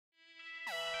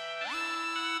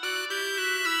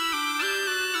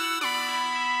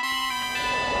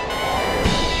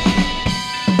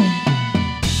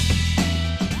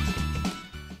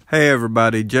Hey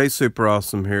everybody, Jay Super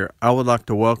Awesome here. I would like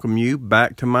to welcome you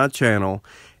back to my channel.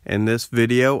 In this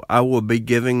video, I will be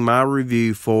giving my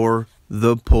review for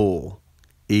The Pool.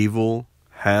 Evil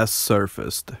has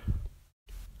surfaced.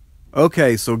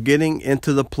 Okay, so getting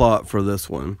into the plot for this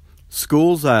one.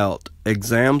 School's out,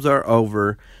 exams are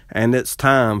over, and it's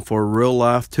time for real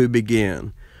life to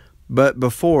begin. But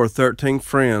before 13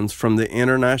 friends from the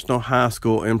International High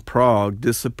School in Prague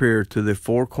disappear to the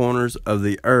four corners of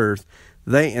the earth,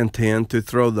 they intend to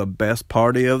throw the best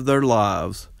party of their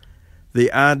lives.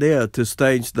 The idea to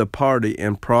stage the party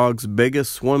in Prague's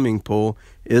biggest swimming pool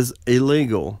is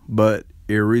illegal, but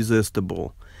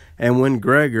irresistible. And when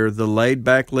Gregor, the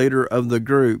laid-back leader of the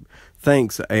group,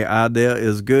 thinks an idea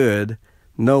is good,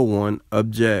 no one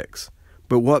objects.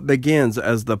 But what begins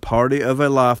as the party of a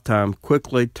lifetime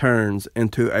quickly turns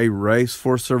into a race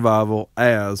for survival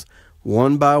as,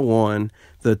 one by one,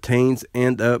 the teens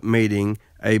end up meeting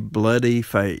a bloody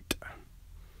fate.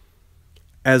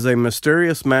 As a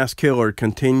mysterious mass killer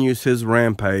continues his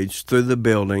rampage through the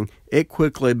building, it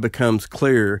quickly becomes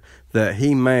clear that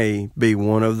he may be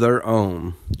one of their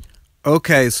own.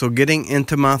 Okay, so getting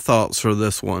into my thoughts for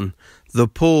this one. The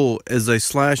Pool is a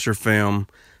slasher film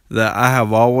that I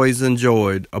have always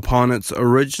enjoyed. Upon its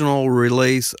original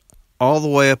release all the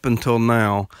way up until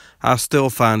now, I still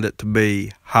find it to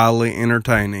be highly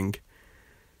entertaining.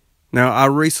 Now, I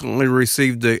recently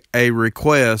received a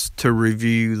request to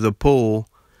review The Pool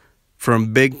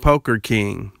from Big Poker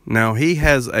King. Now, he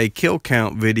has a kill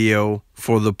count video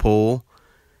for The Pool.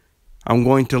 I'm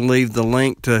going to leave the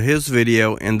link to his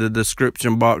video in the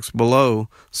description box below,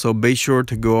 so be sure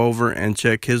to go over and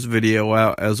check his video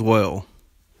out as well.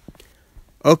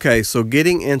 Okay, so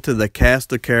getting into the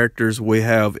cast of characters we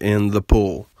have in The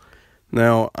Pool.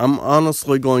 Now, I'm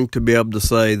honestly going to be able to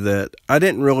say that I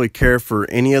didn't really care for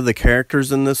any of the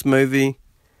characters in this movie.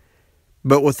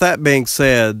 But with that being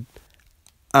said,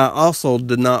 I also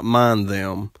did not mind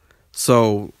them.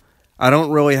 So, I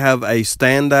don't really have a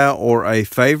standout or a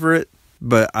favorite,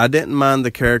 but I didn't mind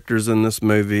the characters in this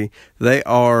movie. They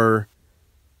are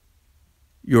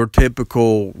your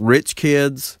typical rich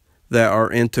kids that are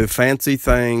into fancy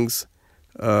things,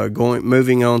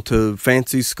 moving on to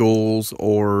fancy schools,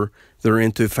 or they're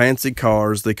into fancy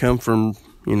cars. They come from,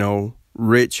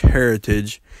 rich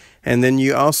heritage. And then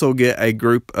you also get a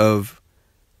group of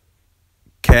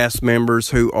cast members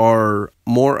who are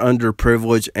more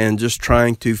underprivileged and just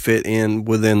trying to fit in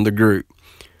within the group.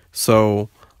 So,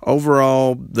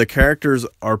 overall, the characters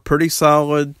are pretty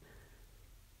solid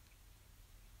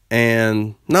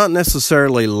and not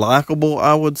necessarily likable,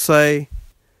 I would say.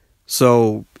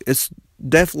 So, it's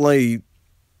definitely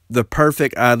the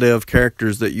perfect idea of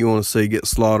characters that you want to see get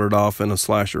slaughtered off in a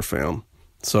slasher film.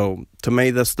 So, to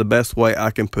me, that's the best way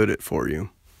I can put it for you.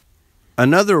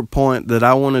 Another point that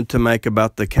I wanted to make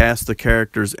about the cast of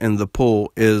characters in The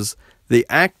Pool is the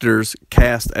actors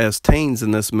cast as teens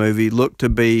in this movie look to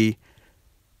be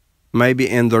maybe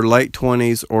in their late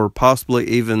 20s or possibly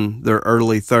even their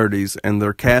early 30s, and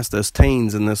they're cast as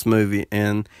teens in this movie,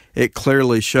 and it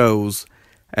clearly shows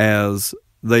as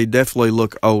they definitely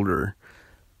look older.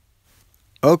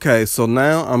 Okay, so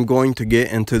now I'm going to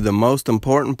get into the most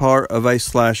important part of a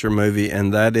slasher movie,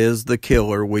 and that is the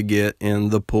killer we get in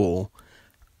The Pool.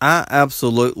 I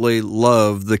absolutely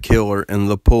love the killer in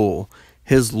The Pool.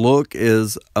 His look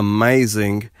is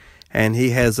amazing, and he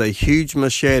has a huge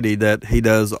machete that he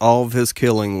does all of his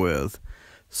killing with.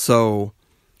 So,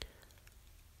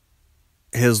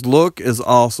 his look is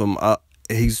awesome.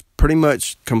 He's pretty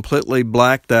much completely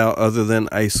blacked out other than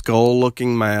a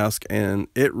skull-looking mask, and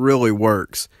it really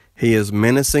works. He is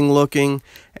menacing looking,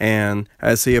 and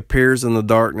as he appears in the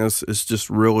darkness, it's just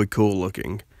really cool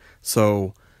looking.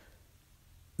 So,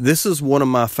 this is one of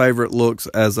my favorite looks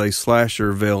as a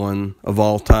slasher villain of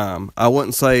all time. I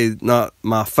wouldn't say not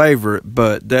my favorite,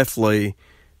 but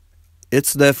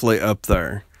it's definitely up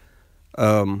there.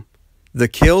 The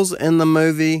kills in the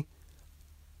movie,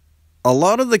 a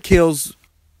lot of the kills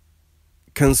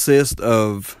consist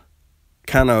of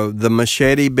kind of the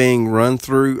machete being run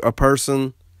through a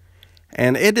person,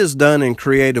 and it is done in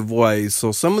creative ways.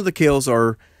 So some of the kills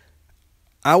are,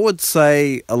 I would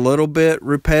say, a little bit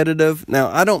repetitive. Now,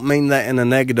 I don't mean that in a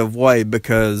negative way,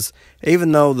 because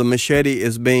even though the machete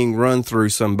is being run through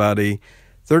somebody,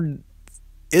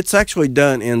 it's actually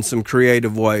done in some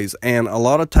creative ways, and a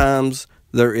lot of times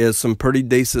there is some pretty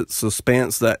decent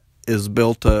suspense that is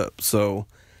built up. So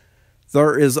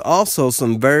there is also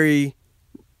some very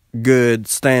good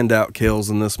standout kills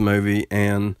in this movie,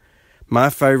 and my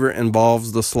favorite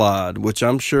involves the slide, which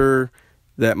I'm sure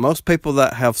that most people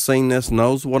that have seen this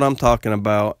knows what I'm talking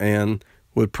about and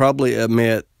would probably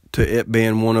admit to it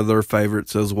being one of their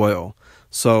favorites as well.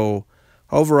 So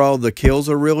overall, the kills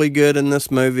are really good in this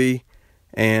movie,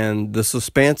 and the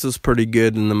suspense is pretty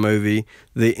good in the movie.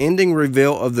 The ending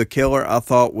reveal of the killer I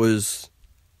thought was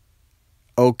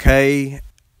okay,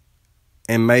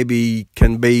 and maybe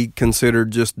can be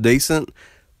considered just decent.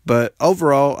 But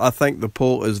overall, I think The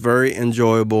Pull is very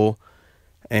enjoyable,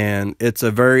 and it's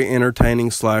a very entertaining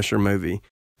slasher movie.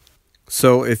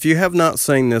 So if you have not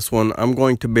seen this one, I'm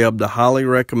going to be able to highly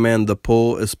recommend The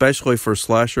Pull, especially for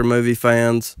slasher movie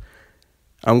fans.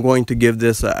 I'm going to give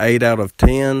this an 8 out of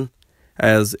 10,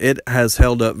 as it has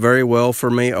held up very well for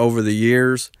me over the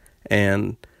years.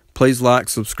 And please like,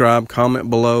 subscribe, comment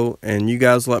below, and you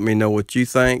guys let me know what you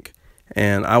think.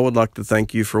 And I would like to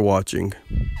thank you for watching.